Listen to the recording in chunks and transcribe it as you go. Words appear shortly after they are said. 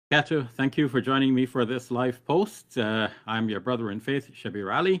Katu, thank you for joining me for this live post. I'm your brother in faith, Shabir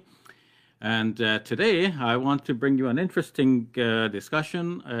Ally, and today I want to bring you an interesting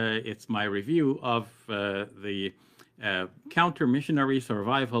discussion. It's my review of the Counter-Missionary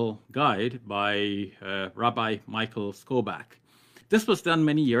Survival Guide by Rabbi Michael Skobac. This was done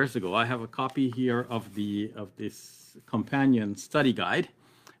many years ago. I have a copy here of this companion study guide.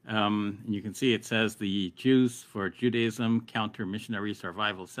 You can see it says the Jews for Judaism Counter-Missionary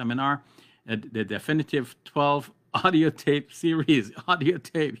Survival Seminar, the definitive 12 audio tape series. Audio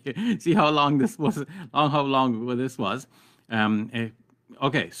tape. See how long this was? How long this was?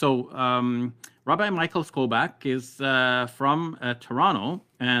 Okay, so Rabbi Michael Skobac is from Toronto,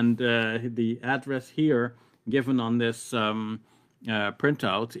 and the address here given on this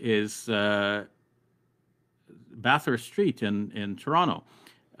printout is Bathurst Street in Toronto.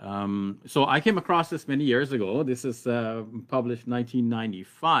 So I came across this many years ago. This is published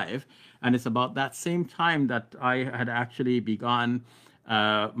 1995, and it's about that same time that I had actually begun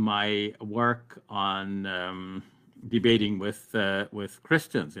my work on debating with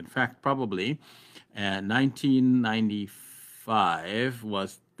Christians. In fact, probably 1995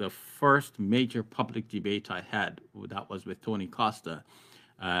 was the first major public debate I had. That was with Tony Costa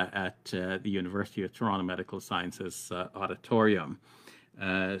at the University of Toronto Medical Sciences Auditorium.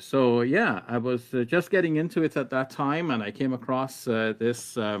 So yeah, I was just getting into it at that time, and I came across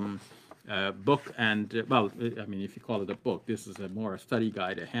this book, and well, I mean, if you call it a book, this is more a study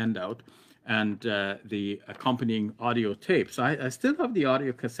guide, a handout, and the accompanying audio tapes. I still have the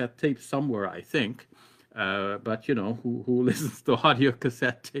audio cassette tapes somewhere, I think, but you know, who listens to audio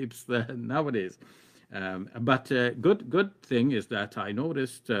cassette tapes nowadays? But good thing is that I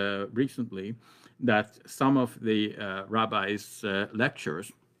noticed recently that some of the rabbis'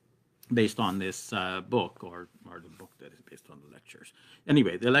 lectures based on this book, or the book that is based on the lectures.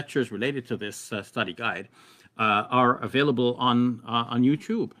 Anyway, the lectures related to this study guide are available on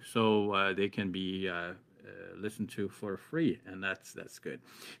YouTube, so they can be listened to for free, and that's good.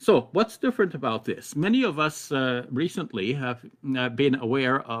 So what's different about this? Many of us recently have been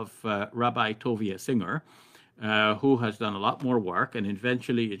aware of Rabbi Tovia Singer, who has done a lot more work, and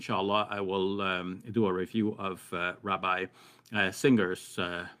eventually, inshallah, I will do a review of Rabbi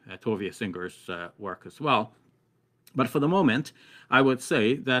Tovia Singer's work as well. But for the moment, I would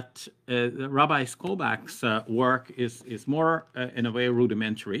say that Rabbi Skobac's work is more, in a way,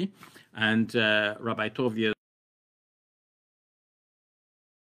 rudimentary, and Rabbi Tovia,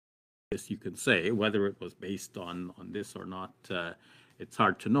 you can say, whether it was based on this or not, it's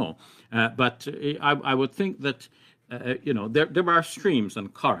hard to know. But I would think that, you know, there are streams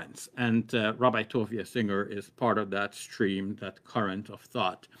and currents, and Rabbi Tovia Singer is part of that stream, that current of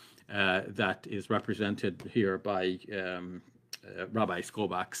thought that is represented here by Rabbi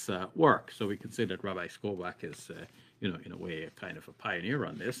Skobac's work. So we can say that Rabbi Skobac is, you know, in a way, a kind of a pioneer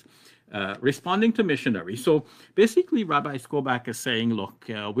on this. Responding to missionary. So basically, Rabbi Skobac is saying, look,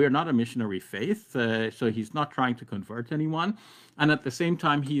 we're not a missionary faith, so he's not trying to convert anyone. And at the same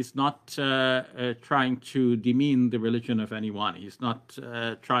time, he's not trying to demean the religion of anyone. He's not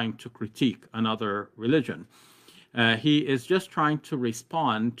trying to critique another religion. He is just trying to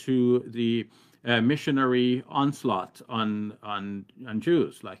respond to the missionary onslaught on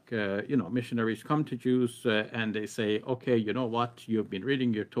Jews. Like, you know, missionaries come to Jews and they say, okay, you know what, you've been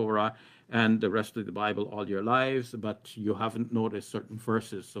reading your Torah and the rest of the Bible all your lives, but you haven't noticed certain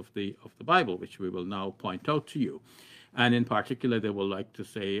verses of the Bible, which we will now point out to you. And in particular, they will like to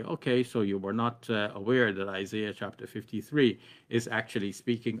say, okay, so you were not aware that Isaiah chapter 53 is actually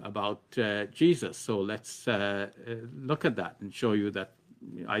speaking about Jesus. So let's look at that and show you that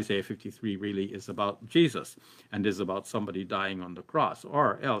Isaiah 53 really is about Jesus and is about somebody dying on the cross.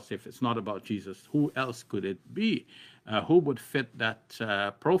 Or else, if it's not about Jesus, who else could it be? Who would fit that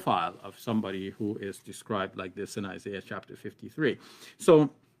profile of somebody who is described like this in Isaiah chapter 53? So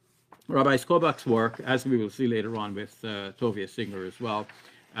Rabbi Skobac's work, as we will see later on with Tovia Singer as well,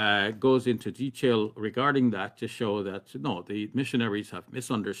 goes into detail regarding that to show that, no, the missionaries have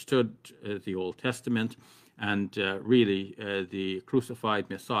misunderstood the Old Testament, and really the crucified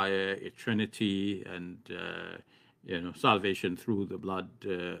Messiah, a Trinity, and you know, salvation through the blood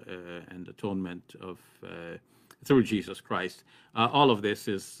and atonement of through Jesus Christ. All of this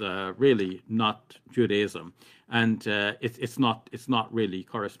is really not Judaism, and it's not really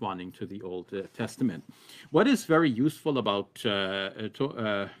corresponding to the Old Testament. What is very useful about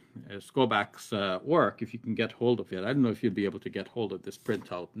Skobac's work, if you can get hold of it, I don't know if you'll be able to get hold of this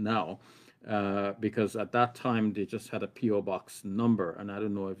printout now, because at that time they just had a P.O. box number, and I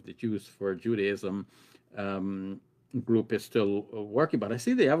don't know if the Jews for Judaism group is still working, but I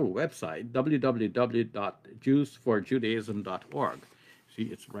see they have a website, www.jewsforjudaism.org. See,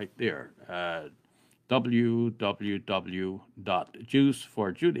 it's right there,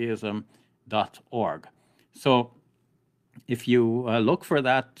 www.jewsforjudaism.org. So if you look for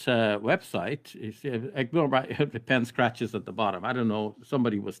that website, ignore the pen scratches at the bottom. I don't know,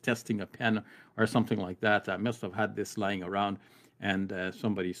 somebody was testing a pen or something like that. I must have had this lying around, and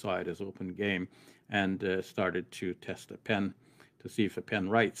somebody saw it as open game and started to test a pen to see if a pen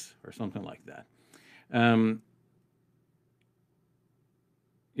writes or something like that.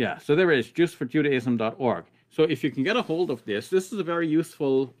 Yeah, so there is jewsforjudaism.org. So if you can get a hold of this is a very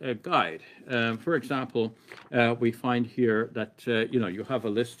useful guide. For example, we find here that you have a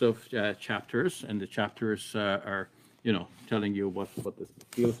list of chapters, and the chapters are telling you what this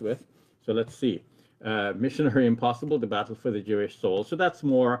deals with. So let's see. Missionary Impossible, the battle for the Jewish soul. So that's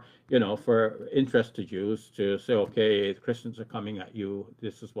more, for interest to Jews to say, okay, the Christians are coming at you.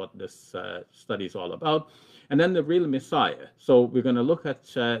 This is what this study is all about. And then the real Messiah. So we're going to look at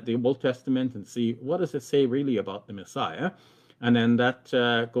the Old Testament and see what does it say really about the Messiah. And then that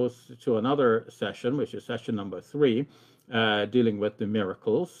goes to another session, which is session number 3, dealing with the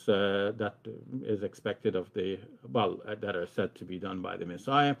miracles that is expected of that are said to be done by the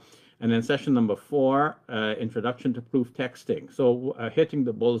Messiah. And then session number 4, introduction to proof texting. So hitting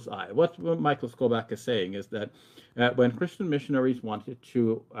the bullseye. What Michael Skobac is saying is that when Christian missionaries wanted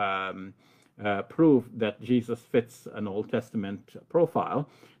to prove that Jesus fits an Old Testament profile,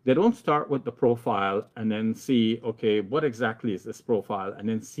 they don't start with the profile and then see, okay, what exactly is this profile, and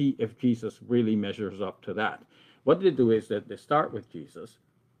then see if Jesus really measures up to that. What they do is that they start with Jesus,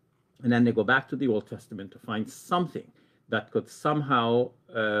 and then they go back to the Old Testament to find something that could somehow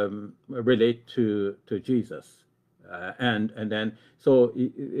relate to Jesus. And then, so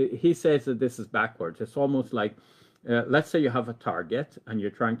he says that this is backwards. It's almost like, let's say you have a target and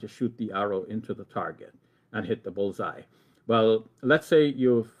you're trying to shoot the arrow into the target and hit the bullseye. Well, let's say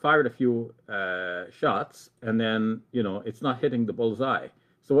you've fired a few shots and then, it's not hitting the bullseye.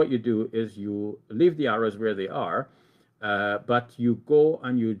 So what you do is you leave the arrows where they are, but you go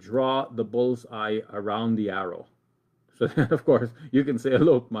and you draw the bullseye around the arrow. So then, of course, you can say,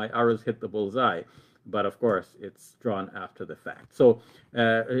 look, my arrows hit the bullseye. But of course, it's drawn after the fact. So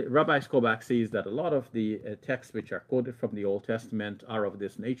Rabbi Skobac sees that a lot of the texts which are quoted from the Old Testament are of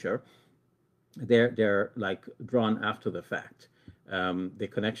this nature. They're like drawn after the fact. The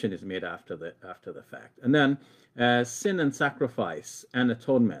connection is made after the fact. And then sin and sacrifice and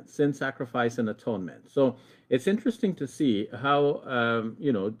atonement. Sin, sacrifice, and atonement. So it's interesting to see how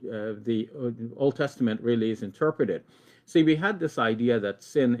the Old Testament really is interpreted. See, we had this idea that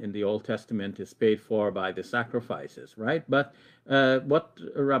sin in the Old Testament is paid for by the sacrifices, right? But what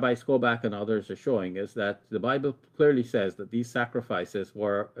Rabbi Skobac and others are showing is that the Bible clearly says that these sacrifices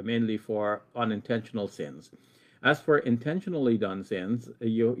were mainly for unintentional sins. As for intentionally done sins,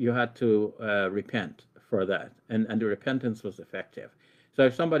 you had to repent for that, and the repentance was effective. So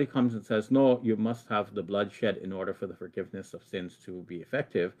if somebody comes and says, no, you must have the blood shed in order for the forgiveness of sins to be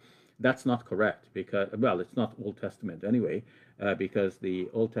effective, that's not correct, because, well, it's not Old Testament anyway, because the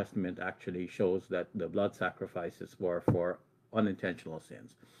Old Testament actually shows that the blood sacrifices were for unintentional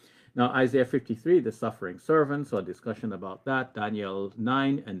sins. Now, Isaiah 53, the suffering servant, so a discussion about that, Daniel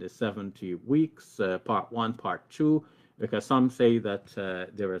 9 and the 70 weeks, part 1, part 2, because some say that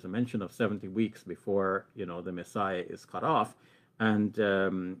there is a mention of 70 weeks before, the Messiah is cut off, and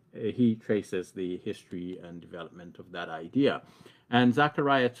he traces the history and development of that idea. And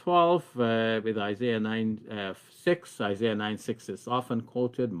Zechariah 12 with Isaiah 9:6, Isaiah 9:6 is often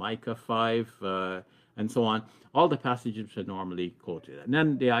quoted, Micah 5, and so on. All the passages are normally quoted. And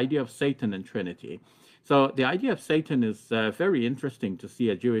then the idea of Satan and Trinity. So the idea of Satan is very interesting to see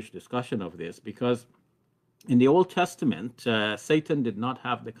a Jewish discussion of this, because in the Old Testament, Satan did not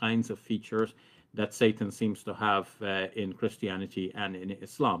have the kinds of features that Satan seems to have in Christianity and in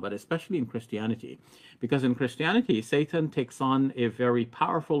Islam, but especially in Christianity. Because in Christianity, Satan takes on a very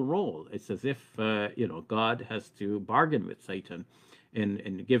powerful role. It's as if, God has to bargain with Satan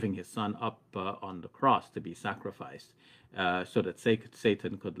in giving his son up on the cross to be sacrificed, so that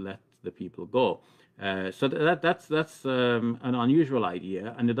Satan could let the people go. So that's an unusual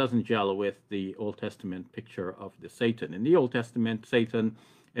idea, and it doesn't gel with the Old Testament picture of the Satan. In the Old Testament, Satan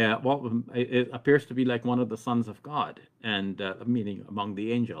it appears to be like one of the sons of God, and meaning among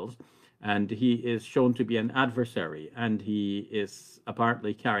the angels, and he is shown to be an adversary, and he is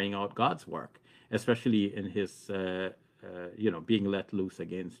apparently carrying out God's work, especially in his being let loose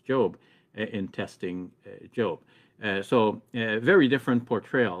against Job in testing Job. Very different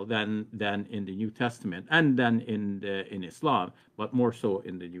portrayal than in the New Testament and then in Islam, but more so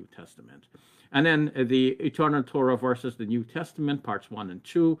in the New Testament. And then the Eternal Torah versus the New Testament, parts 1 and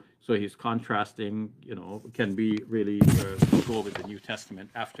 2. So he's contrasting, can we really go with the New Testament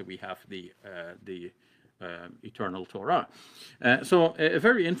after we have the Eternal Torah? So a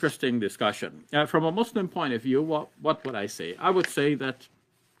very interesting discussion. From a Muslim point of view, what would I say? I would say that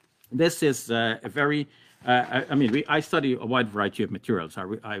this is a very I study a wide variety of materials.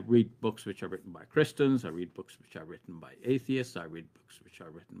 I read books which are written by Christians. I read books which are written by atheists. I read books which are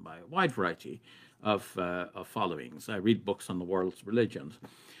written by a wide variety of followings. I read books on the world's religions.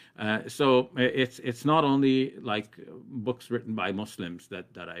 So it's not only like books written by Muslims that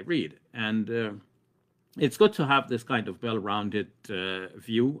I read. And it's good to have this kind of well-rounded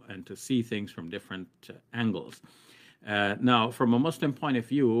view and to see things from different angles. Now, from a Muslim point of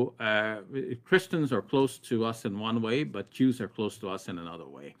view, Christians are close to us in one way, but Jews are close to us in another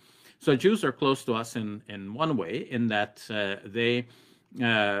way. So Jews are close to us in one way, in that they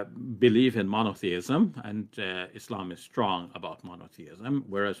believe in monotheism, and Islam is strong about monotheism,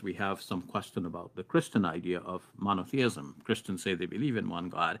 whereas we have some question about the Christian idea of monotheism. Christians say they believe in one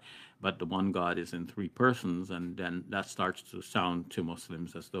God, but the one God is in three persons, and then that starts to sound to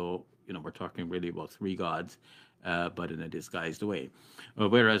Muslims as though, we're talking really about three gods, but in a disguised way.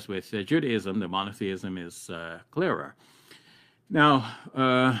 Whereas with Judaism, the monotheism is clearer. Now,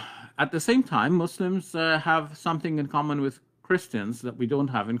 at the same time, Muslims have something in common with Christians that we don't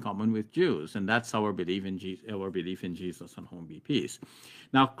have in common with Jews, and that's our belief in Jesus, on whom be peace.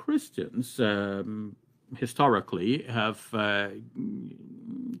 Now, Christians historically have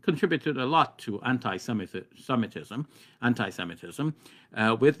contributed a lot to anti-Semitism,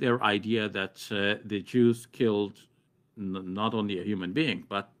 with their idea that the Jews killed not only a human being,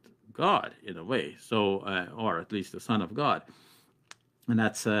 but God, in a way, or at least the Son of God. And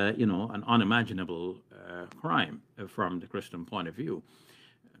that's, an unimaginable crime from the Christian point of view.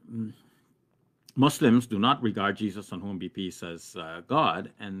 Muslims do not regard Jesus, on whom be peace, as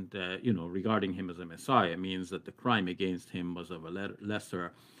God, and regarding him as a Messiah means that the crime against him was of a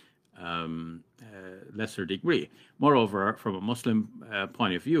lesser degree. Moreover, from a Muslim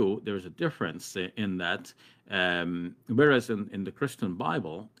point of view, there's a difference in that, whereas in the Christian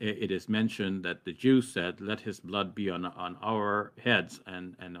Bible, it is mentioned that the Jews said, "Let his blood be on our heads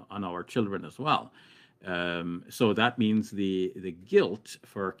and on our children as well." So that means the guilt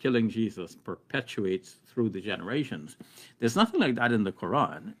for killing Jesus perpetuates through the generations. There's nothing like that in the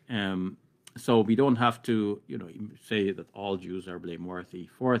Quran. So we don't have to, say that all Jews are blameworthy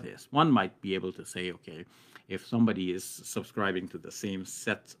for this. One might be able to say, okay, if somebody is subscribing to the same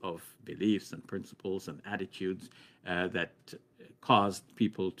set of beliefs and principles and attitudes that caused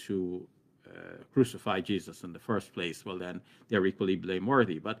people to crucify Jesus in the first place, well, then they're equally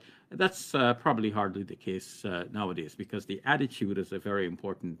blameworthy. But that's probably hardly the case nowadays, because the attitude is a very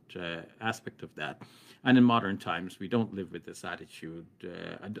important aspect of that. And in modern times, we don't live with this attitude.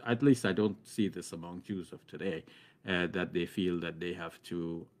 At least I don't see this among Jews of today, that they feel that they have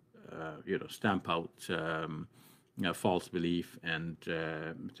to, stamp out false belief and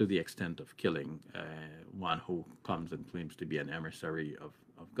to the extent of killing one who comes and claims to be an emissary of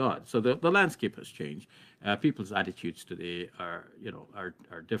God. So the landscape has changed. People's attitudes today are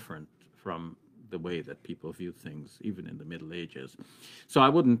different from the way that people view things, even in the Middle Ages. So I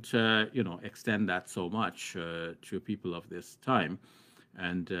wouldn't, extend that so much to people of this time.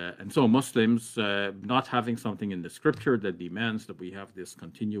 And so Muslims not having something in the scripture that demands that we have this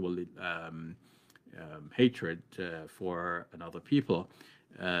continual hatred for another people,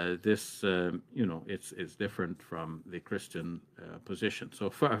 this, it's different from the Christian position. So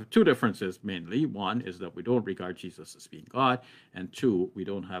two differences mainly. One is that we don't regard Jesus as being God, and two, we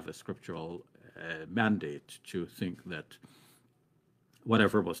don't have a scriptural mandate to think that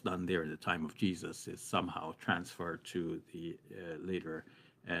whatever was done there in the time of Jesus is somehow transferred to the later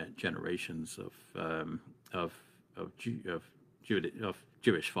generations of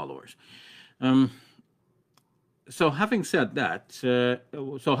Jewish followers. So having said that,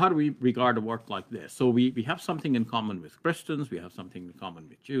 so how do we regard a work like this? So we have something in common with Christians, we have something in common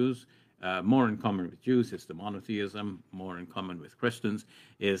with Jews. More in common with Jews is the monotheism. More in common with Christians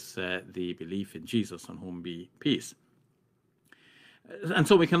is the belief in Jesus, on whom be peace. And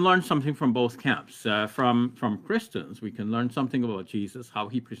so we can learn something from both camps. From Christians, we can learn something about Jesus, how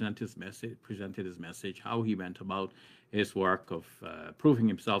he presented his message, how he went about his work of proving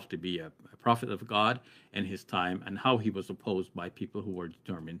himself to be a prophet of God in his time, and how he was opposed by people who were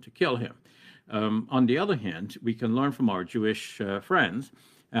determined to kill him. On the other hand, we can learn from our Jewish friends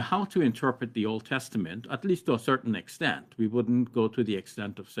how to interpret the Old Testament, at least to a certain extent. We wouldn't go to the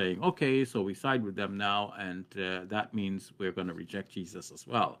extent of saying, okay, so we side with them now, and that means we're going to reject Jesus as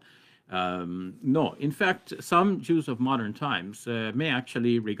well. No, in fact, some Jews of modern times may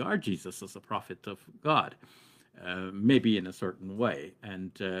actually regard Jesus as a prophet of God. Maybe in a certain way,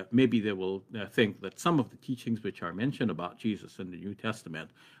 and maybe they will think that some of the teachings which are mentioned about Jesus in the New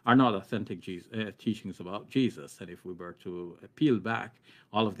Testament are not authentic teachings about Jesus. And if we were to peel back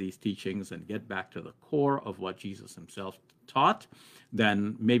all of these teachings and get back to the core of what Jesus himself taught,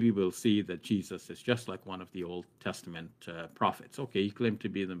 then maybe we'll see that Jesus is just like one of the Old Testament prophets. Okay, he claimed to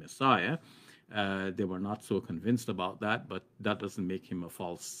be the Messiah. They were not so convinced about that, but that doesn't make him a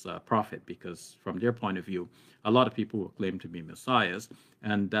false prophet, because from their point of view, a lot of people will claim to be messiahs,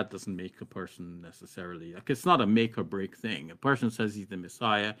 and that doesn't make a person necessarily, like, it's not a make or break thing. A person says he's the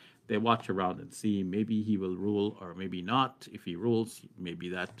Messiah, they watch around and see, maybe he will rule or maybe not. If he rules, maybe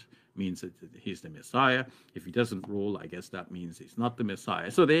that means that he's the Messiah. If he doesn't rule, I guess that means he's not the Messiah.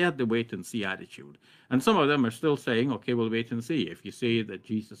 So they had the wait and see attitude. And some of them are still saying, okay, we'll wait and see. If you say that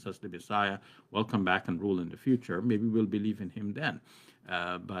Jesus is the Messiah, will come back and rule in the future, maybe we'll believe in him then.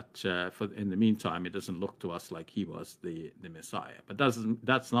 But in the meantime, it doesn't look to us like he was the Messiah. But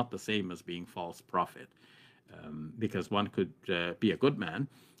that's not the same as being false prophet, because one could be a good man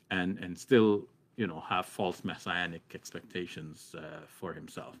and still, have false messianic expectations for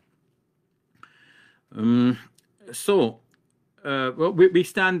himself. Well, we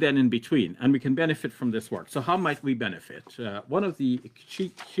stand then in between, and we can benefit from this work. So how might we benefit? One of the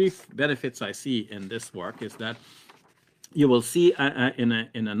chief benefits I see in this work is that you will see in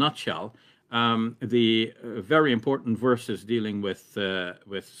a nutshell the very important verses dealing with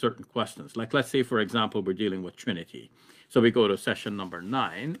certain questions. Like, let's say, for example, we're dealing with Trinity. So we go to session number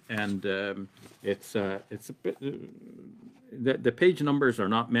 9, and it's a bit, the page numbers are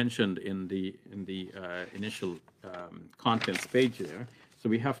not mentioned in the initial contents page there. So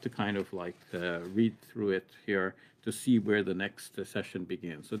we have to kind of like read through it here to see where the next session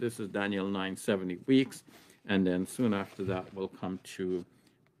begins. So this is Daniel 9, 70 weeks. And then soon after that, we'll come to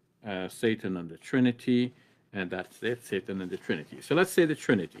Satan and the Trinity. And that's it, Satan and the Trinity. So let's say the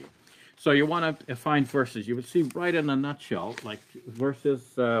Trinity. So you want to find verses. You will see right in a nutshell, like verses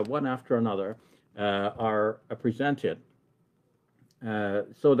one after another are presented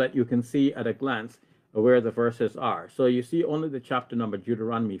so that you can see at a glance where the verses are. So you see only the chapter number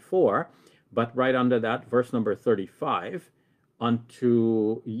Deuteronomy 4, but right under that, verse number 35,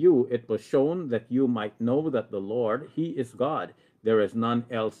 unto you it was shown that you might know that the Lord, he is God. There is none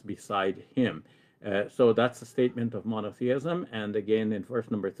else beside him. So that's a statement of monotheism. And again, in verse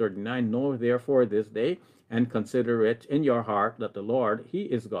number 39, know therefore this day and consider it in your heart that the Lord, he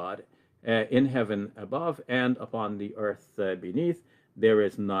is God, in heaven above and upon the earth beneath. There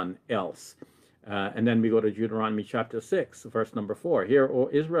is none else. And then we go to Deuteronomy chapter 6, verse number 4. Hear, O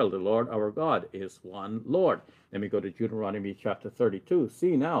Israel, the Lord our God is one Lord. Then we go to Deuteronomy chapter 32.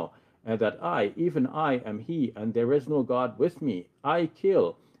 See now that I, even I, am he, and there is no God with me. I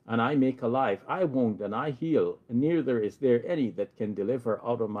kill, and I make alive. I wound, and I heal. And neither is there any that can deliver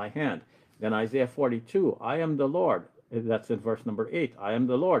out of my hand. Then Isaiah 42. I am the Lord. That's in verse number 8. I am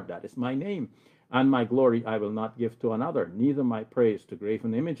the Lord. That is my name. And my glory I will not give to another, neither my praise to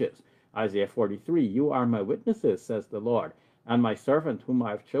graven images. Isaiah 43, you are my witnesses, says the Lord, and my servant whom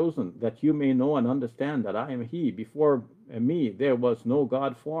I have chosen, that you may know and understand that I am he. Before me there was no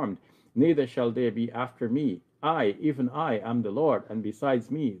God formed, neither shall there be after me. I, even I, am the Lord, and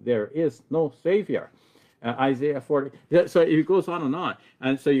besides me there is no Savior. Isaiah 40. So it goes on and on.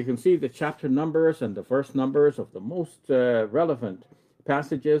 And so you can see the chapter numbers and the verse numbers of the most relevant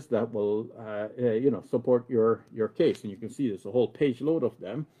passages that will, support your case. And you can see there's a whole page load of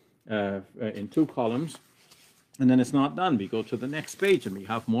them in 2 columns. And then it's not done. We go to the next page and we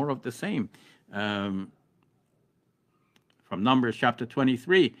have more of the same. From Numbers chapter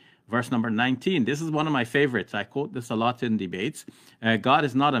 23, verse number 19. This is one of my favorites. I quote this a lot in debates. God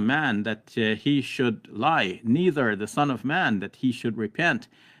is not a man that he should lie, neither the Son of Man that he should repent.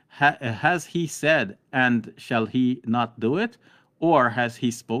 Has he said, and shall he not do it? Or has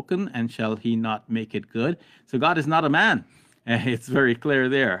he spoken, and shall he not make it good? So God is not a man. It's very clear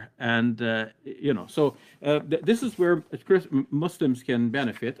there. And, this is where Muslims can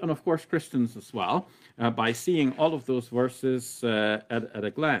benefit, and of course Christians as well, by seeing all of those verses at a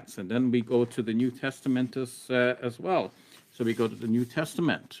glance. And then we go to the New Testament as well. So we go to the New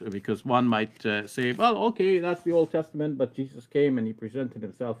Testament, because one might say, well, okay, that's the Old Testament, but Jesus came and he presented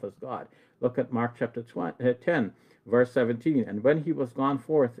himself as God. Look at Mark chapter 10, Verse 17, and when he was gone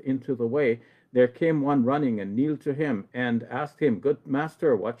forth into the way, there came one running and kneeled to him and asked him, Good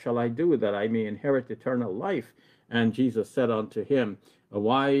master, what shall I do that I may inherit eternal life? And Jesus said unto him,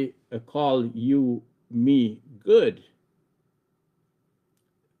 Why call you me good?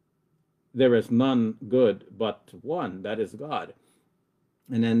 There is none good but one, that is God.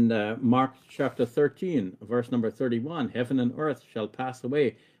 And then Mark chapter 13, verse number 31, heaven and earth shall pass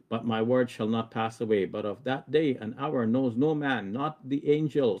away, but my word shall not pass away. But of that day and hour knows no man, not the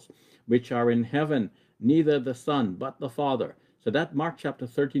angels which are in heaven, neither the Son, but the Father. So that Mark chapter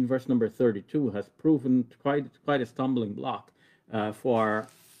 13, verse number 32 has proven quite a stumbling block for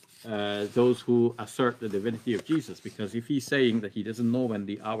those who assert the divinity of Jesus, because if he's saying that he doesn't know when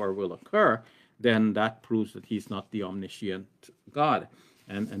the hour will occur, then that proves that he's not the omniscient God,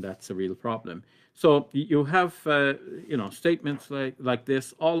 and that's a real problem. So you have statements like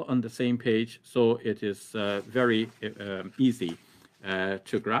this all on the same page, so it is very easy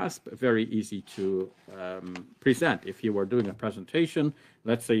to grasp, very easy to present. If you were doing a presentation,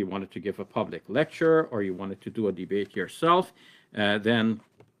 let's say you wanted to give a public lecture or you wanted to do a debate yourself, then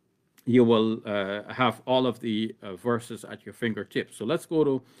you will have all of the verses at your fingertips. So let's go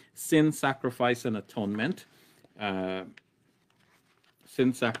to sin, sacrifice, and atonement.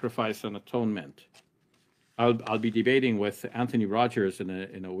 Sin, sacrifice, and atonement. I'll be debating with Anthony Rogers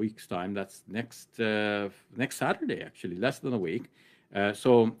in a week's time. That's next Saturday, actually, less than a week.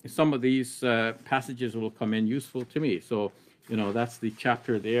 So some of these passages will come in useful to me. So, that's the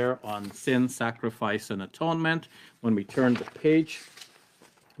chapter there on sin, sacrifice, and atonement. When we turn the page,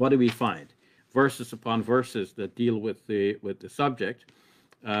 what do we find? Verses upon verses that deal with the subject.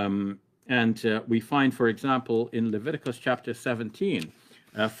 And we find, for example, in Leviticus chapter 17,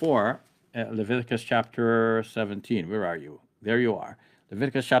 Leviticus chapter 17, where are you? There you are.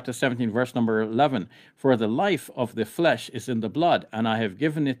 Leviticus chapter 17, verse number 11. For the life of the flesh is in the blood, and I have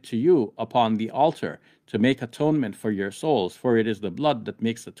given it to you upon the altar to make atonement for your souls, for it is the blood that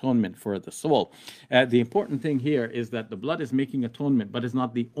makes atonement for the soul. The important thing here is that the blood is making atonement, but it's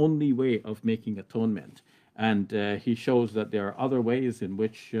not the only way of making atonement. And he shows that there are other ways in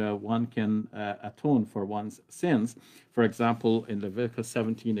which one can atone for one's sins. For example, in Leviticus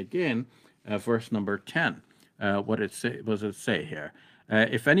 17 again, verse number 10, what does it say here?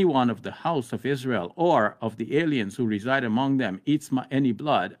 If any one of the house of Israel or of the aliens who reside among them eats any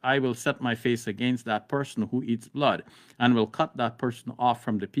blood, I will set my face against that person who eats blood, and will cut that person off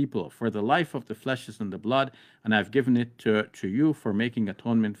from the people. For the life of the flesh is in the blood, and I've given it to you for making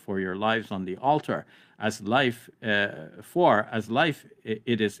atonement for your lives on the altar. As life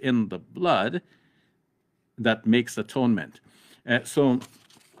it is in the blood that makes atonement. So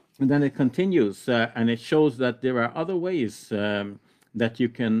then it continues, and it shows that there are other ways that you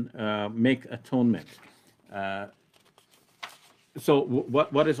can make atonement. So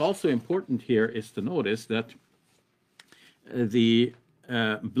what is also important here is to notice that the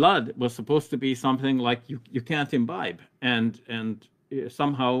blood was supposed to be something like you can't imbibe, and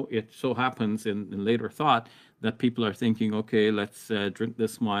somehow it so happens in later thought that people are thinking, okay, let's drink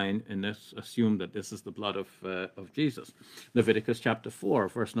this wine and let's assume that this is the blood of Jesus. Leviticus chapter 4,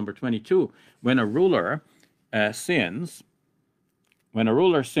 verse number 22, when a ruler sins,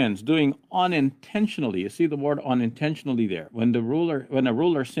 doing unintentionally, you see the word unintentionally there. When a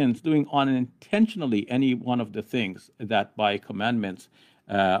ruler sins, doing unintentionally any one of the things that by commandments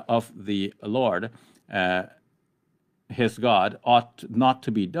of the Lord, his God, ought not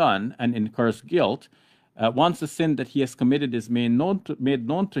to be done, and incurs guilt, once the sin that he has committed is made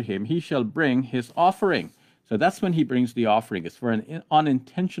known to him, he shall bring his offering. So that's when he brings the offering. It's for an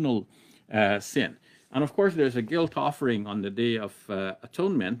unintentional sin. And of course, there's a guilt offering on the Day of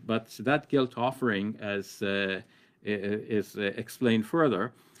Atonement, but that guilt offering, as is explained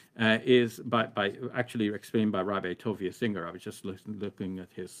further, is actually explained by Rabbi Tovia Singer. I was just looking at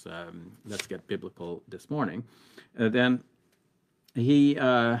his Let's Get Biblical this morning. Then he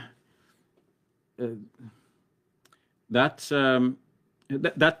that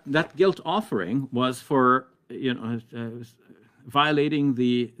guilt offering was for violating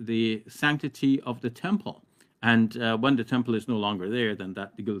the sanctity of the temple. And when the temple is no longer there, then the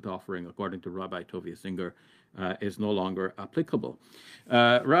guilt offering, according to Rabbi Tovia Singer, is no longer applicable.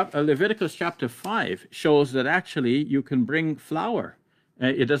 Leviticus chapter 5 shows that actually you can bring flour.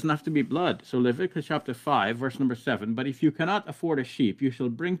 It doesn't have to be blood. So Leviticus chapter 5, verse number 7, but if you cannot afford a sheep, you shall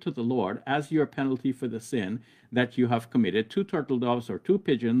bring to the Lord as your penalty for the sin that you have committed 2 turtle doves or 2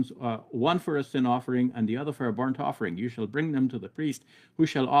 pigeons, one for a sin offering and the other for a burnt offering. You shall bring them to the priest, who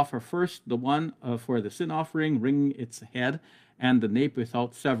shall offer first the one for the sin offering, wringing its head and the nape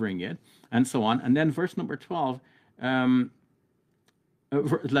without severing it, and so on. And then verse number 12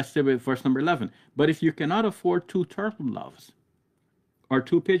 let's say with verse number 11. But if you cannot afford 2 turtle doves or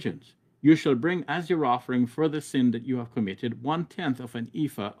 2 pigeons, you shall bring as your offering for the sin that you have committed 1/10 of an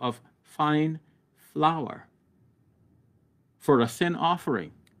ephah of fine flour for a sin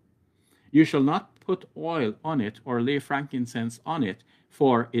offering. You shall not put oil on it or lay frankincense on it,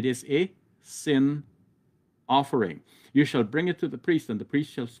 for it is a sin offering. You shall bring it to the priest, and the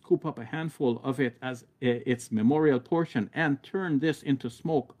priest shall scoop up a handful of it as its memorial portion, and turn this into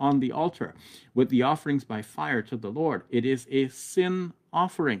smoke on the altar with the offerings by fire to the Lord. It is a sin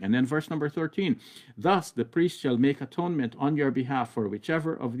offering. And then verse number 13. Thus the priest shall make atonement on your behalf for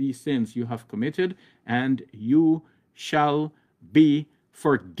whichever of these sins you have committed, and you shall be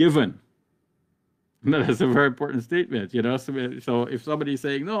forgiven. That is a very important statement, you know. So if somebody's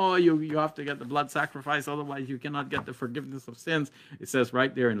saying, no, you have to get the blood sacrifice, otherwise you cannot get the forgiveness of sins, it says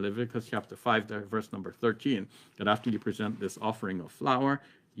right there in Leviticus chapter 5, verse number 13, that after you present this offering of flour,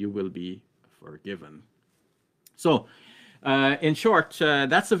 you will be forgiven. So, in short,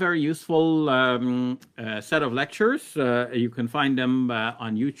 that's a very useful set of lectures. You can find them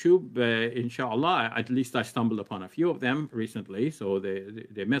on YouTube, inshallah. At least I stumbled upon a few of them recently, so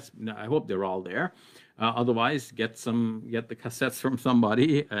I hope they're all there. Otherwise, get the cassettes from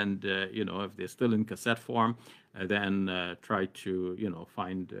somebody, and if they're still in cassette form, then try to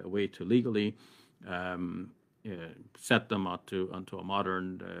find a way to legally set them onto a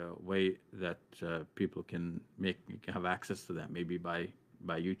modern way that people can have access to them, maybe by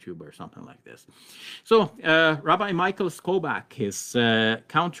YouTube or something like this. So Rabbi Michael Skobac, his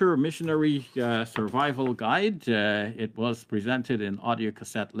Counter Missionary Survival Guide, it was presented in audio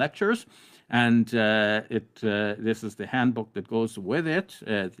cassette lectures, and this is the handbook that goes with it.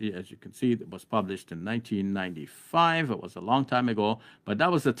 As you can see, it was published in 1995. It was a long time ago, but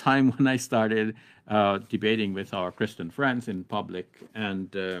that was the time when I started debating with our Christian friends in public, and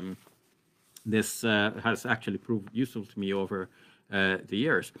this has actually proved useful to me over the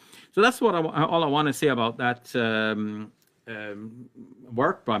years. So that's all I want to say about that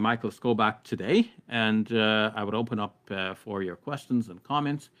work by Michael Skobac today, and I would open up for your questions and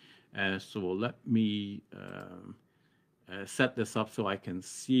comments. So let me set this up so I can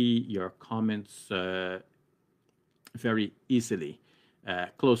see your comments very easily,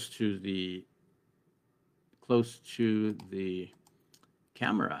 close to the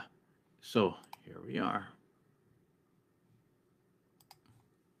camera. So here we are.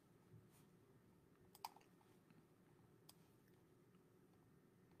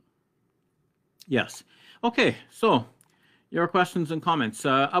 Yes. Okay. So your questions and comments.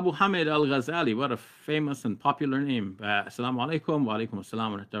 Abu Hamid Al-Ghazali, what a famous and popular name. Assalamu alaikum, wa alaikum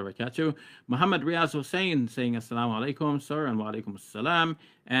assalam wa rahmatullahi wa barakatuh. Muhammad Riaz Hussein saying assalamu alaikum, sir, and wa alaikum assalam.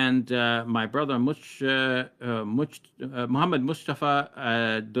 And my brother Muhammad Mustafa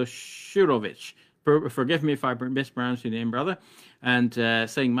Doshirovich. Forgive me if I mispronounce your name, brother. And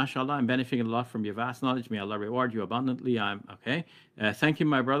saying, mashallah, I'm benefiting a lot from your vast knowledge. May Allah reward you abundantly. Okay. Thank you,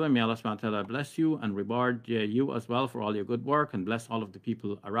 my brother. May Allah subhanahu wa ta'ala bless you and reward you as well for all your good work, and bless all of the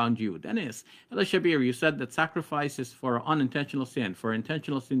people around you. Dennis, hello, Shabir, you said that sacrifice is for unintentional sin. For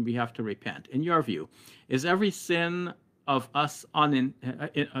intentional sin, we have to repent. In your view, is every sin of us of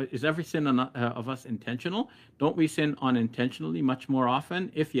us intentional? Don't we sin unintentionally much more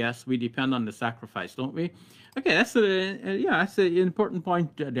often? If yes, we depend on the sacrifice, don't we? Okay, that's that's an important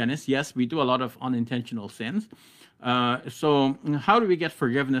point, Dennis. Yes, we do a lot of unintentional sins. So how do we get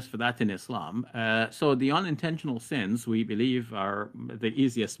forgiveness for that in Islam? So the unintentional sins, we believe, are the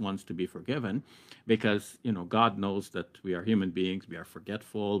easiest ones to be forgiven, because God knows that we are human beings, we are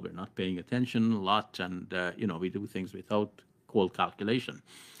forgetful, we're not paying attention a lot, and we do things without cold calculation.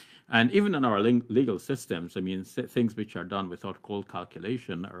 And even in our legal systems, I mean, things which are done without cold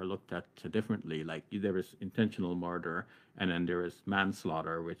calculation are looked at differently. Like there is intentional murder, and then there is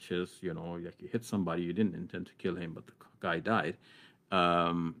manslaughter, which is, like you hit somebody, you didn't intend to kill him, but the guy died.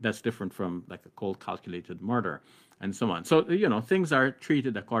 That's different from like a cold calculated murder, and so on. So, things are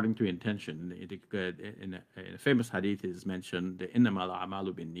treated according to intention. In a famous hadith is mentioned, innamal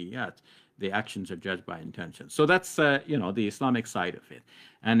a'malu binniyat, the actions are judged by intention. So that's, the Islamic side of it.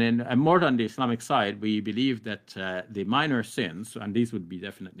 And then more than the Islamic side, we believe that the minor sins, and these would be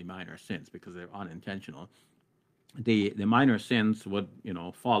definitely minor sins because they're unintentional, the minor sins would,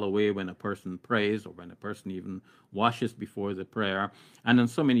 fall away when a person prays, or when a person even washes before the prayer. And on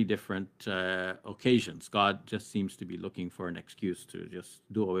so many different occasions, God just seems to be looking for an excuse to just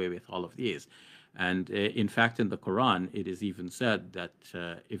do away with all of these. And in fact, in the Quran, it is even said that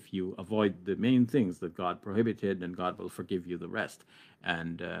if you avoid the main things that God prohibited, then God will forgive you the rest,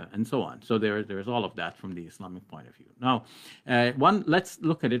 and so on. So there's all of that from the Islamic point of view. Now, let's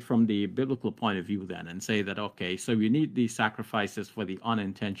look at it from the biblical point of view then, and say that okay, so you need these sacrifices for the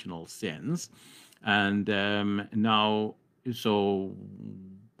unintentional sins, and now, so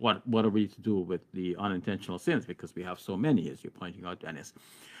what are we to do with the unintentional sins, because we have so many, as you're pointing out, Dennis?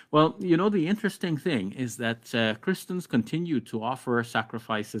 Well, the interesting thing is that Christians continued to offer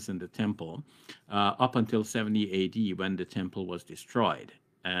sacrifices in the temple up until 70 AD, when the temple was destroyed.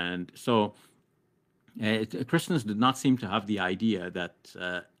 And so Christians did not seem to have the idea that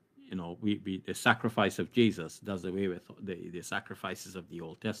the sacrifice of Jesus does away with the sacrifices of the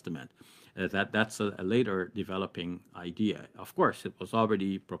Old Testament. That's a later developing idea. Of course, it was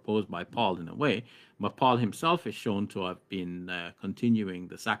already proposed by Paul in a way, but Paul himself is shown to have been continuing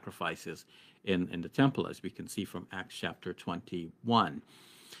the sacrifices in the temple, as we can see from Acts chapter 21.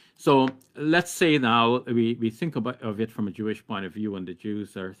 So let's say now we think of it from a Jewish point of view, and the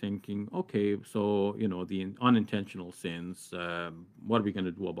Jews are thinking, okay, so the unintentional sins, what are we going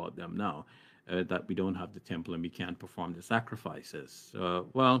to do about them now that we don't have the temple and we can't perform the sacrifices?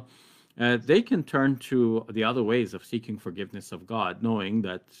 They can turn to the other ways of seeking forgiveness of God, knowing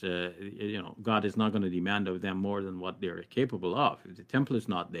that God is not going to demand of them more than what they're capable of. If the temple is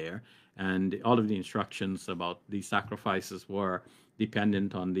not there, and all of the instructions about these sacrifices were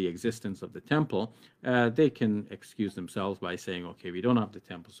dependent on the existence of the temple, they can excuse themselves by saying, okay, we don't have the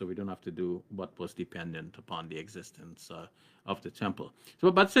temple, so we don't have to do what was dependent upon the existence of the temple. So,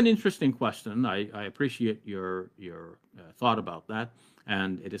 but it's an interesting question. I appreciate your thought about that,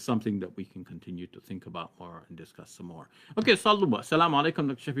 and it is something that we can continue to think about more and discuss some more. Okay, Sallallahu Salam Alaikum,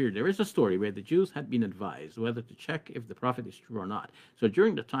 Dr. Shabir. There is a story where the Jews had been advised whether to check if the prophet is true or not. So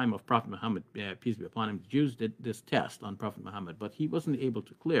during the time of Prophet Muhammad, peace be upon him, the Jews did this test on Prophet Muhammad, but he wasn't able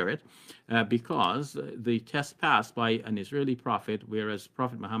to clear it because the test passed by an Israeli prophet, whereas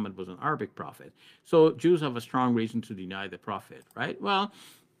Prophet Muhammad was an Arabic prophet. So Jews have a strong reason to deny the prophet, right? Well,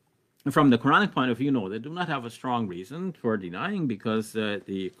 from the Quranic point of view, no, they do not have a strong reason for denying, because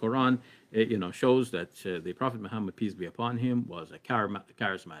the Quran, shows that the Prophet Muhammad, peace be upon him, was a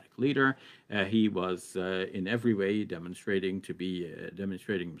charismatic leader. He was in every way demonstrating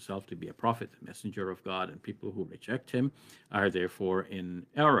himself to be a prophet, a messenger of God, and people who reject him are therefore in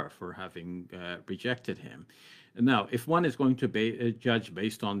error for having rejected him. Now, if one is going to judge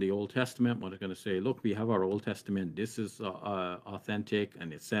based on the Old Testament, one is going to say, look, we have our Old Testament, this is authentic,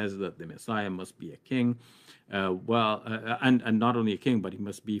 and it says that the Messiah must be a king. And not only a king, but he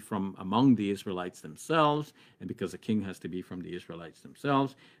must be from among the Israelites themselves, and because a king has to be from the Israelites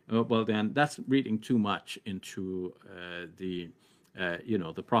themselves, well, then that's reading too much into the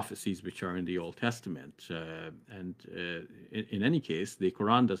prophecies which are in the Old Testament. In any case, the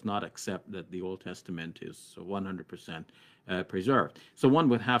Quran does not accept that the Old Testament is 100% preserved. So one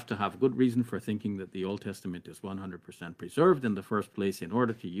would have to have good reason for thinking that the Old Testament is 100% preserved in the first place in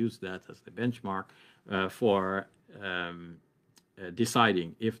order to use that as the benchmark for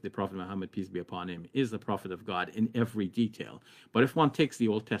deciding if the Prophet Muhammad, peace be upon him, is the prophet of God in every detail. But if one takes the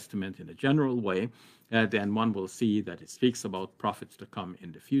Old Testament in a general way, then one will see that it speaks about prophets to come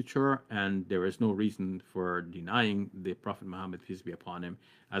in the future, and there is no reason for denying the Prophet Muhammad, peace be upon him,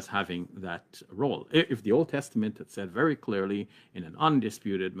 as having that role. If the Old Testament had said very clearly in an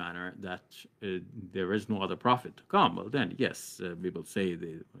undisputed manner that there is no other prophet to come, well then, yes, we will say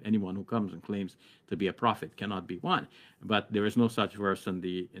anyone who comes and claims to be a prophet cannot be one. But there is no such verse in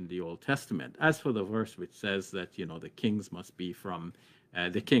the Old Testament. As for the verse which says that, the kings must be from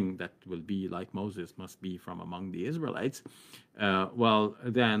the king that will be like Moses must be from among the Israelites, well,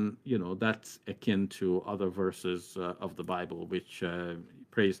 then, that's akin to other verses of the Bible which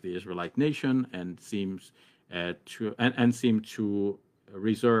praise the Israelite nation and seem to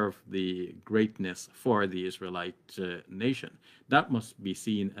reserve the greatness for the Israelite nation. That must be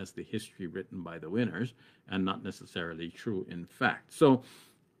seen as the history written by the winners and not necessarily true in fact. So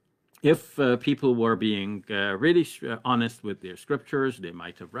if people were being really honest with their scriptures, they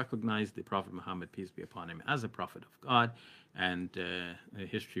might have recognized the Prophet Muhammad, peace be upon him, as a prophet of God, and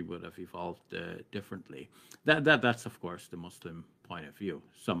history would have evolved differently. That's, of course, the Muslim point of view.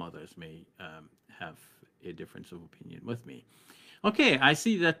 Some others may have a difference of opinion with me. Okay, I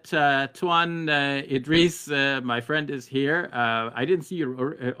see that Tuan Idris, my friend, is here. I didn't see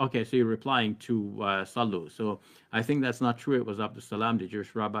you. Okay, so you're replying to Salu. So I think that's not true. It was Abdul Salam, the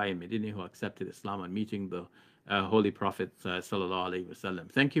Jewish rabbi in Medina, who accepted Islam on meeting the Holy Prophet Sallallahu Alaihi Wasallam.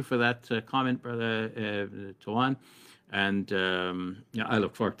 Thank you for that comment, Brother Tuan. And yeah, I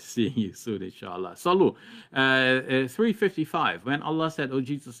look forward to seeing you soon, inshallah. Salu, 355. When Allah said, "O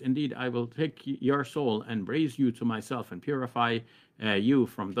Jesus, indeed I will take your soul and raise you to myself and purify you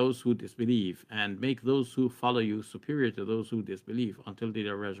from those who disbelieve and make those who follow you superior to those who disbelieve until the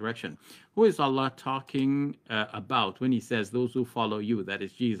resurrection." Who is Allah talking about when He says those who follow you? That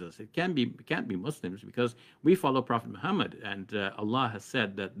is Jesus. It can't be Muslims, because we follow Prophet Muhammad, and Allah has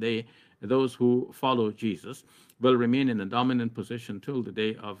said that those who follow Jesus will remain in a dominant position till the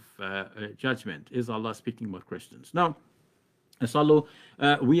day of judgment. Is Allah speaking about Christians? No. So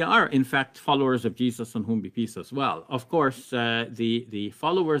we are, in fact, followers of Jesus, on whom be peace, as well. Of course, the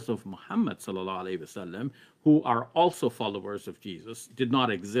followers of Muhammad sallallahu alaihi wasallam, who are also followers of Jesus, did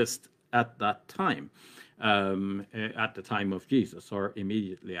not exist at that time. At the time of Jesus, or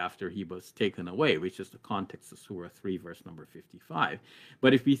immediately after he was taken away, which is the context of Surah 3, verse number 55.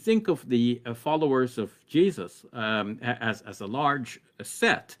 But if we think of the followers of Jesus as a large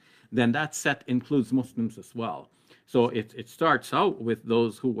set, then that set includes Muslims as well. So it starts out with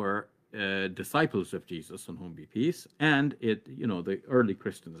those who were disciples of Jesus, on whom be peace, and the early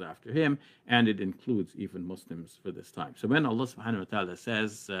Christians after him, and it includes even Muslims for this time. So when Allah subhanahu wa ta'ala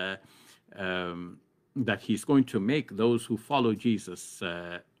says that He's going to make those who follow Jesus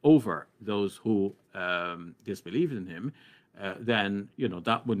over those who disbelieve in Him, then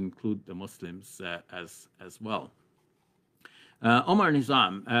that would include the Muslims as well. Omar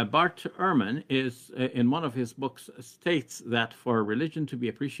Nizam, Bart Ehrman is in one of his books states that for religion to be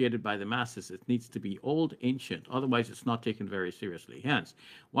appreciated by the masses, it needs to be old, ancient, otherwise it's not taken very seriously. Hence,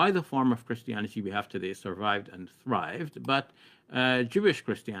 why the form of Christianity we have today survived and thrived, but Jewish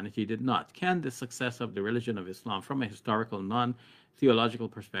Christianity did not? Can the success of the religion of Islam from a historical, non-theological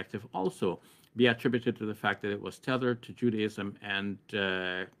perspective also be attributed to the fact that it was tethered to Judaism and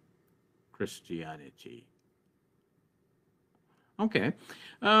Christianity? Okay.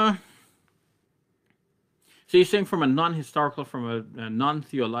 So you're saying from a non-historical, from a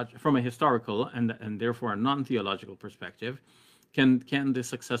non-theological, from a historical and therefore a non-theological perspective, can the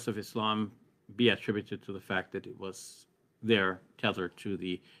success of Islam be attributed to the fact that it was there tethered to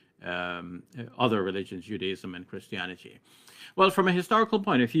the other religions, Judaism and Christianity? Well, from a historical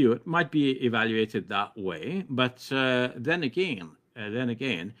point of view, it might be evaluated that way, but then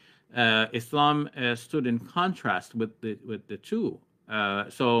again, Islam stood in contrast with the two.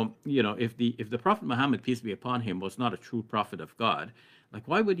 So if the Prophet Muhammad, peace be upon him, was not a true prophet of God, like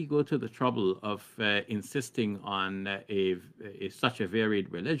why would he go to the trouble of insisting on such a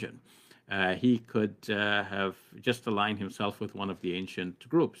varied religion? He could have just aligned himself with one of the ancient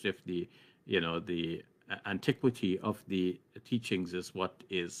groups if the antiquity of the teachings is what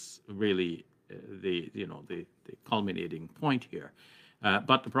is really the culminating point here.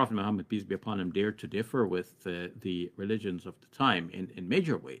 But the Prophet Muhammad, peace be upon him, dared to differ with the religions of the time in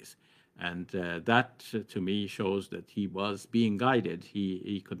major ways. And that, to me, shows that he was being guided.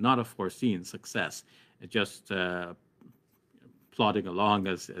 He could not have foreseen success, just plodding along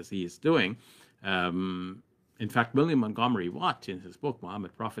as he is doing. In fact, William Montgomery Watt, in his book,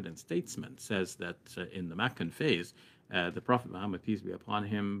 Muhammad, Prophet and Statesman, says that in the Meccan phase, the Prophet Muhammad, peace be upon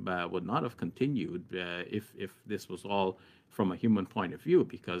him, would not have continued if this was all from a human point of view,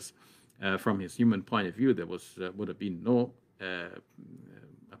 because from his human point of view, there would have been no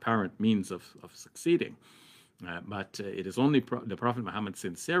apparent means of succeeding. But it is only the Prophet Muhammad's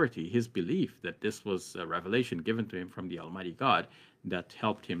sincerity, his belief that this was a revelation given to him from the Almighty God, that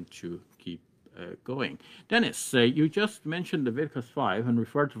helped him to keep going. Dennis, you just mentioned Leviticus 5 and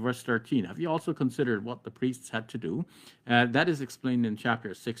referred to verse 13. Have you also considered what the priests had to do? That is explained in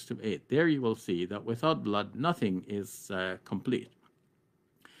chapters 6 to 8. There you will see that without blood, nothing is complete.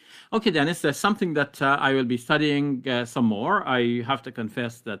 Okay, Dennis, that's something that I will be studying some more. I have to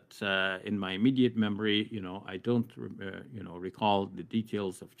confess that in my immediate memory, I don't, recall the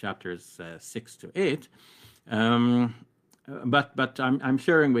details of chapters 6 to 8. But I'm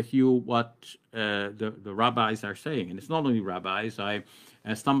sharing with you what the rabbis are saying. And it's not only rabbis. I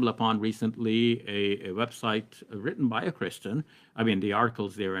stumbled upon recently a website written by a Christian. I mean, the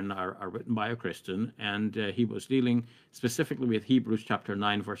articles therein are written by a Christian, and he was dealing specifically with Hebrews chapter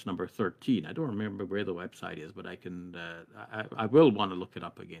 9, verse number 13. I don't remember where the website is, but I will want to look it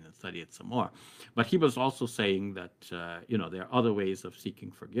up again and study it some more. But he was also saying that, there are other ways of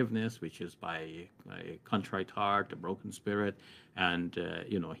seeking forgiveness, which is by a contrite heart, a broken spirit. And,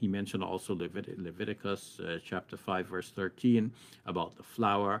 he mentioned also Leviticus chapter 5, verse 13 about the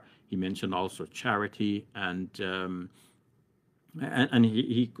flour. He mentioned also charity, and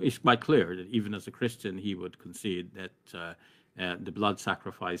he is quite clear that even as a Christian, he would concede that the blood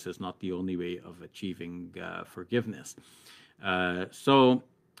sacrifice is not the only way of achieving forgiveness.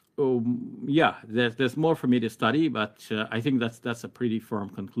 Yeah, there's more for me to study, but I think that's a pretty firm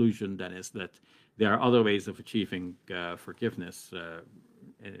conclusion. That is that there are other ways of achieving forgiveness,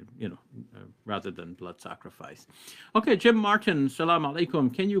 rather than blood sacrifice. Okay, Jim Martin, Salam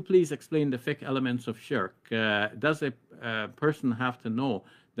Alaikum. Can you please explain the fiqh elements of shirk? Does a person have to know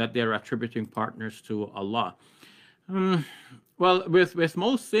that they're attributing partners to Allah? Well, with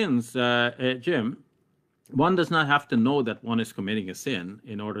most sins, Jim, one does not have to know that one is committing a sin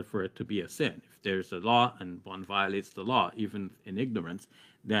in order for it to be a sin. If there's a law and one violates the law, even in ignorance,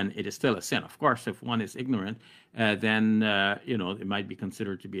 then it is still a sin. Of course, if one is ignorant, then it might be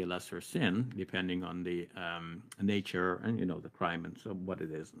considered to be a lesser sin, depending on the nature and the crime and so what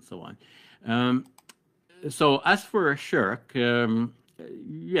it is and so on. So as for shirk,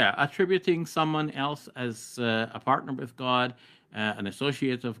 attributing someone else as a partner with God, an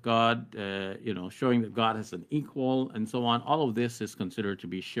associate of God, showing that God has an equal and so on. All of this is considered to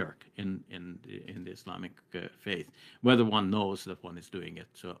be shirk in the Islamic faith, whether one knows that one is doing it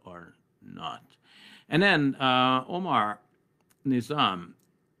or not. And then Omar Nizam.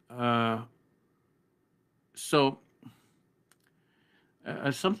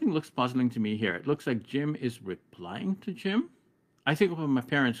 Something looks puzzling to me here. It looks like Jim is replying to Jim. I think of my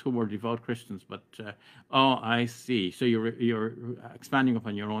parents who were devout Christians, but I see. So you're expanding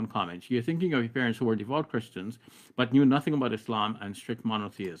upon your own comments. You're thinking of your parents who were devout Christians, but knew nothing about Islam and strict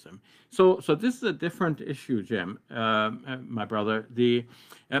monotheism. So this is a different issue, Jim, my brother. The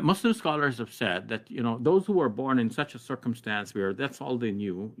Muslim scholars have said that those who were born in such a circumstance where that's all they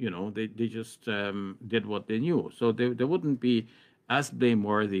knew, they just did what they knew. So they wouldn't be as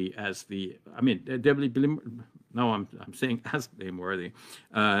blameworthy as they will be. No, I'm saying as blameworthy.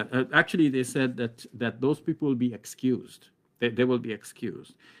 Actually, they said that those people will be excused. They will be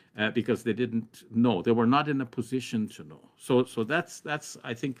excused because they didn't know. They were not in a position to know. So that's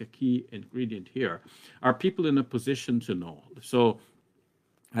I think a key ingredient here. Are people in a position to know? So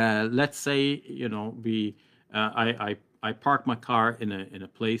let's say I park my car in a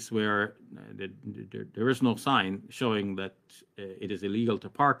place where there is no sign showing that it is illegal to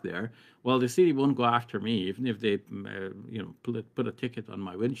park there. Well, the city won't go after me, even if they put a ticket on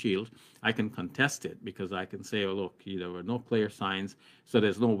my windshield. I can contest it because I can say, oh look, there were no clear signs, so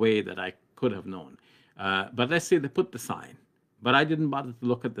there's no way that I could have known. But let's say they put the sign, but I didn't bother to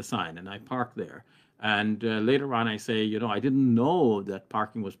look at the sign, and I parked there. And later on, I say, I didn't know that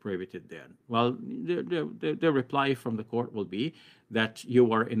parking was prohibited then. Well, the reply from the court will be that you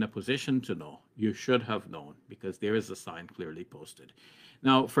were in a position to know. You should have known because there is a sign clearly posted.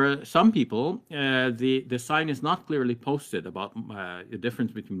 Now, for some people, the sign is not clearly posted about the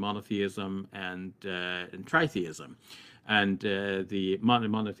difference between monotheism and tritheism, and the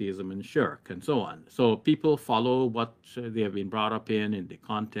monotheism and shirk, and so on. So people follow what they have been brought up in the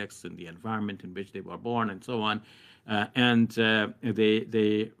context and the environment in which they were born, and so on. And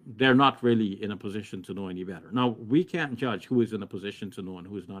they're not really in a position to know any better. Now, we can't judge who is in a position to know and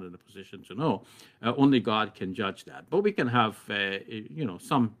who is not in a position to know. Only God can judge that. But we can have,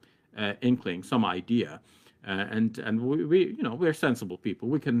 some inkling, some idea. And we're sensible people.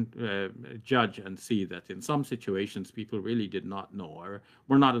 We can judge and see that in some situations people really did not know or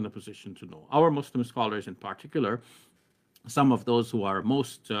were not in a position to know. Our Muslim scholars in particular, some of those who are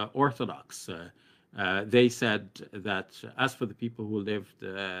most orthodox, they said that as for the people who lived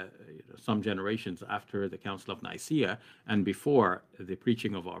some generations after the Council of Nicaea and before the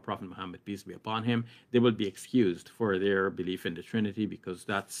preaching of our Prophet Muhammad, peace be upon him, they will be excused for their belief in the Trinity because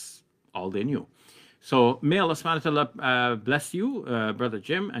that's all they knew. So may Allah subhanahu wa ta'ala bless you, Brother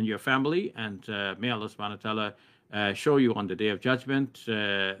Jim, and your family, and may Allah subhanahu wa ta'ala show you on the Day of Judgment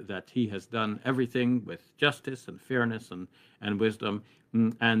that He has done everything with justice and fairness and wisdom,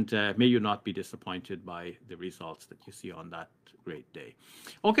 and may you not be disappointed by the results that you see on that great day.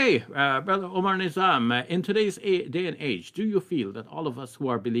 Okay, Brother Omar Nizam, in today's day and age, do you feel that all of us who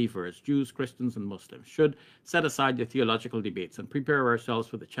are believers, Jews, Christians, and Muslims, should set aside the theological debates and prepare ourselves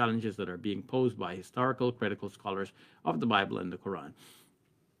for the challenges that are being posed by historical, critical scholars of the Bible and the Quran?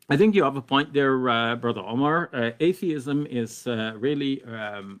 I think you have a point there, Brother Omar. Atheism is really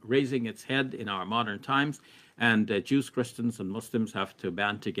raising its head in our modern times, and Jews, Christians, and Muslims have to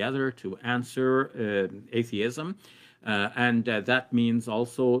band together to answer atheism. And that means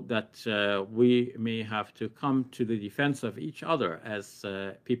also that we may have to come to the defense of each other as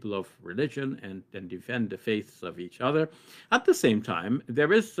people of religion and defend the faiths of each other. At the same time,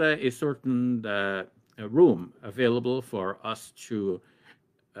 there is a certain room available for us to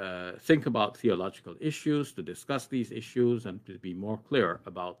think about theological issues, to discuss these issues, and to be more clear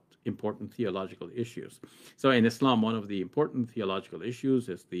about important theological issues. So in Islam, one of the important theological issues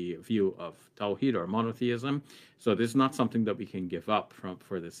is the view of Tawheed or monotheism. So this is not something that we can give up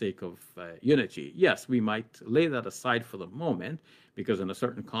for the sake of unity. Yes, we might lay that aside for the moment, because in a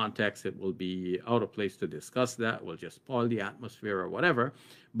certain context it will be out of place to discuss that, will just spoil the atmosphere or whatever.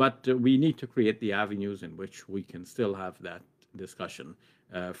 But we need to create the avenues in which we can still have that discussion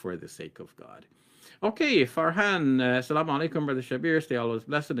for the sake of God. Okay, Farhan, Assalamu alaikum, Brother Shabir. Stay always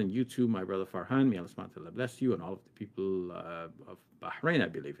blessed. And you too, my brother Farhan. May Allah subhanahu wa ta'ala bless you and all of the people of Bahrain, I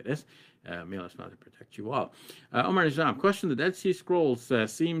believe it is. May Allah subhanahu wa ta'ala protect you all. Omar Nizam, question: the Dead Sea Scrolls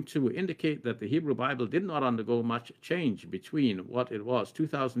seem to indicate that the Hebrew Bible did not undergo much change between what it was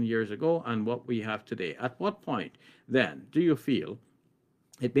 2,000 years ago and what we have today. At what point, then, do you feel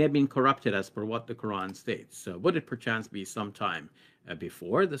it may have been corrupted as per what the Quran states? Would it perchance be sometime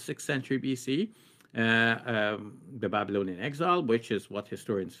before the 6th century BC? The Babylonian exile, which is what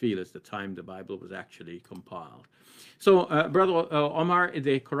historians feel is the time the Bible was actually compiled. So, Brother Omar,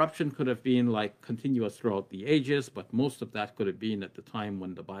 the corruption could have been like continuous throughout the ages, but most of that could have been at the time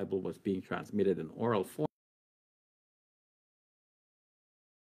when the Bible was being transmitted in oral form.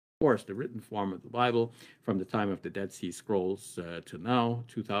 Of course, the written form of the Bible from the time of the Dead Sea Scrolls to now,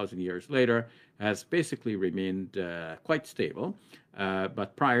 2,000 years later, has basically remained quite stable.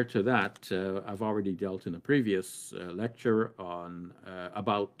 But prior to that, I've already dealt in a previous lecture on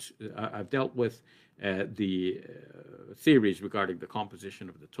I've dealt with the theories regarding the composition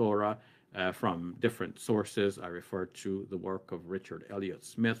of the Torah from different sources. I referred to the work of Richard Elliott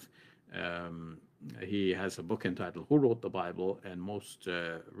Smith. He has a book entitled Who Wrote the Bible? And most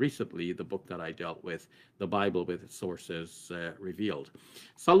recently, the book that I dealt with, The Bible with its Sources Revealed.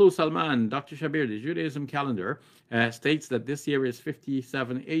 Salu Salman, Dr. Shabir, the Judaism calendar states that this year is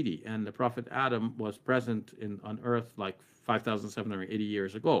 5780, and the Prophet Adam was present on Earth like 5,780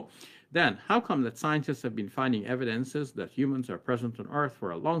 years ago. Then, how come that scientists have been finding evidences that humans are present on Earth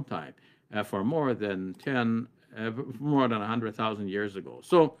for a long time, for more than 100,000 years ago?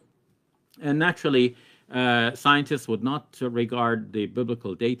 So, and naturally, scientists would not regard the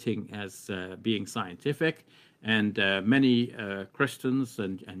biblical dating as being scientific, and many Christians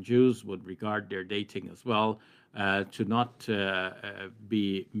and Jews would regard their dating as well to not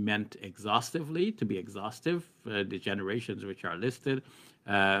be meant exhaustively, to be exhaustive. The generations which are listed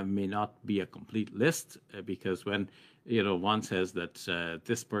may not be a complete list, because when one says that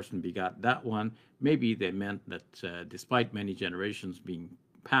this person begot that one, maybe they meant that despite many generations being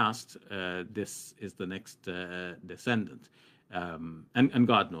past, this is the next descendant, and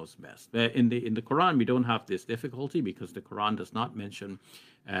God knows best. In the Quran, we don't have this difficulty because the Quran does not mention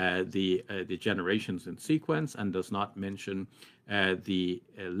the generations in sequence and does not mention the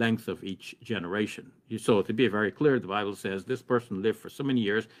length of each generation. So to be very clear, the Bible says this person lived for so many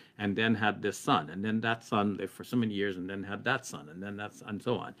years and then had this son, and then that son lived for so many years and then had that son, and then and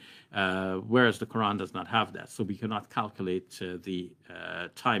so on. Whereas the Quran does not have that, so we cannot calculate the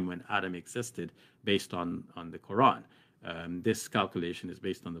time when Adam existed based on the Quran. This calculation is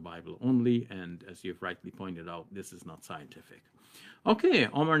based on the Bible only, and as you've rightly pointed out, this is not scientific. Okay,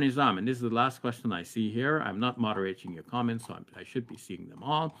 Omar Nizam, and this is the last question I see here. I'm not moderating your comments, so I should be seeing them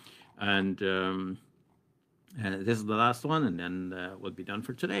all. And this is the last one, and then we'll be done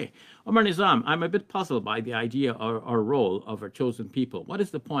for today. Omar Nizam, I'm a bit puzzled by the idea or role of a chosen people. What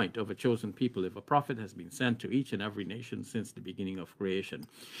is the point of a chosen people if a prophet has been sent to each and every nation since the beginning of creation?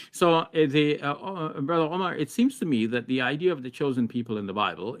 So, Brother Omar, it seems to me that the idea of the chosen people in the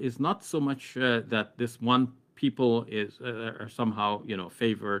Bible is not so much that this one people are somehow,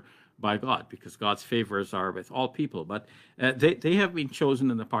 favored by God, because God's favors are with all people, but they have been chosen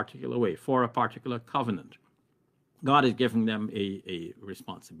in a particular way for a particular covenant. God is giving them a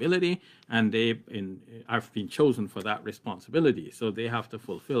responsibility, and they have been chosen for that responsibility. So they have to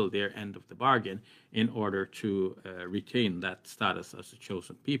fulfill their end of the bargain in order to retain that status as a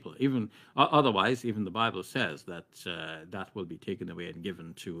chosen people. Otherwise, even the Bible says that that will be taken away and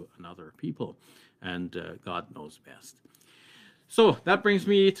given to another people, and God knows best. So that brings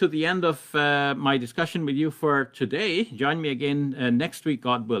me to the end of my discussion with you for today. Join me again next week,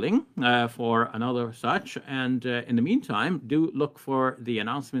 God willing, for another such. And in the meantime, do look for the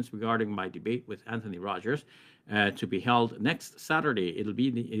announcements regarding my debate with Anthony Rogers to be held next Saturday. It'll be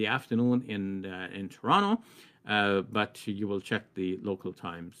in the afternoon in Toronto, but you will check the local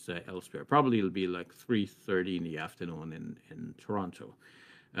times elsewhere. Probably it'll be like 3:30 in the afternoon in Toronto.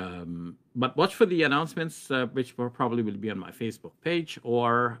 But watch for the announcements, which probably will be on my Facebook page,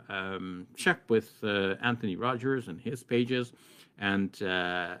 or check with Anthony Rogers and his pages and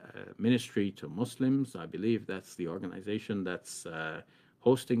Ministry to Muslims. I believe that's the organization that's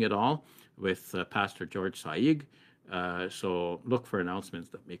hosting it all, with Pastor George Saig. So look for announcements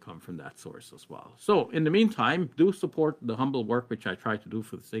that may come from that source as well. So in the meantime, do support the humble work which I try to do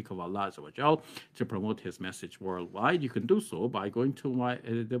for the sake of Allah Azza wa Jal, to promote His message worldwide. You can do so by going to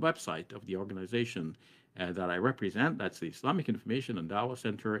the website of the organization that I represent. That's the Islamic Information and Dawah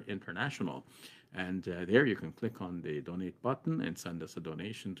Center International. And there you can click on the donate button and send us a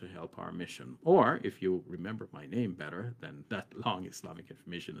donation to help our mission. Or if you remember my name better than that long, Islamic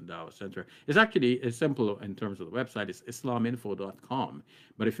Information and Dawah Center, it's actually simple in terms of the website. It's islaminfo.com.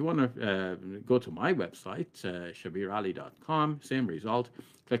 But if you want to go to my website, shabirally.com, same result.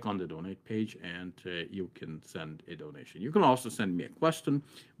 Click on the donate page and you can send a donation. You can also send me a question,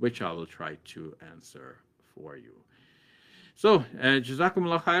 which I will try to answer for you. So,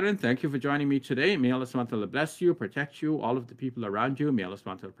 Jazakumullah khairan. Thank you for joining me today. May Allah subhanahu wa ta'ala bless you, protect you, all of the people around you. May Allah subhanahu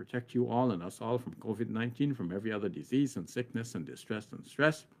wa ta'ala protect you all and us all from COVID-19, from every other disease and sickness and distress and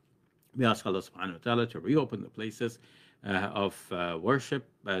stress. We ask Allah subhanahu wa ta'ala to reopen the places of worship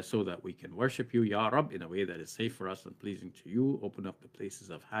so that we can worship you, Ya Rab, in a way that is safe for us and pleasing to you. Open up the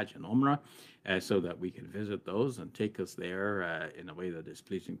places of Hajj and Umrah so that we can visit those and take us there in a way that is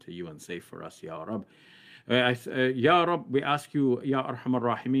pleasing to you and safe for us, Ya Rab. Ya Rab, we ask you, Ya Arhamar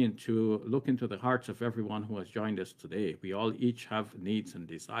Rahimeen, to look into the hearts of everyone who has joined us today. We all each have needs and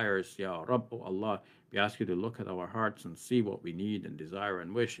desires, Ya Rab, oh Allah. We ask you to look at our hearts and see what we need and desire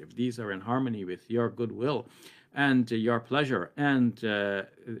and wish. If these are in harmony with your goodwill and your pleasure, and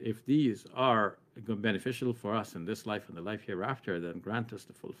if these are beneficial for us in this life and the life hereafter, then grant us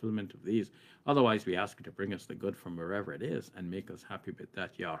the fulfillment of these. Otherwise, we ask you to bring us the good from wherever it is and make us happy with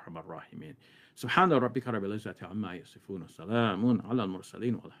that, Ya Arhamar Rahimeen. Subhana rabbika rabbil izzati amma yasifun, salamun ala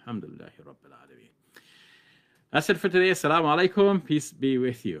al-mursaleen, walhamdulillahi rabbil alameen. That's it for today. Assalamu alaikum. Peace be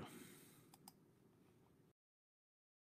with you.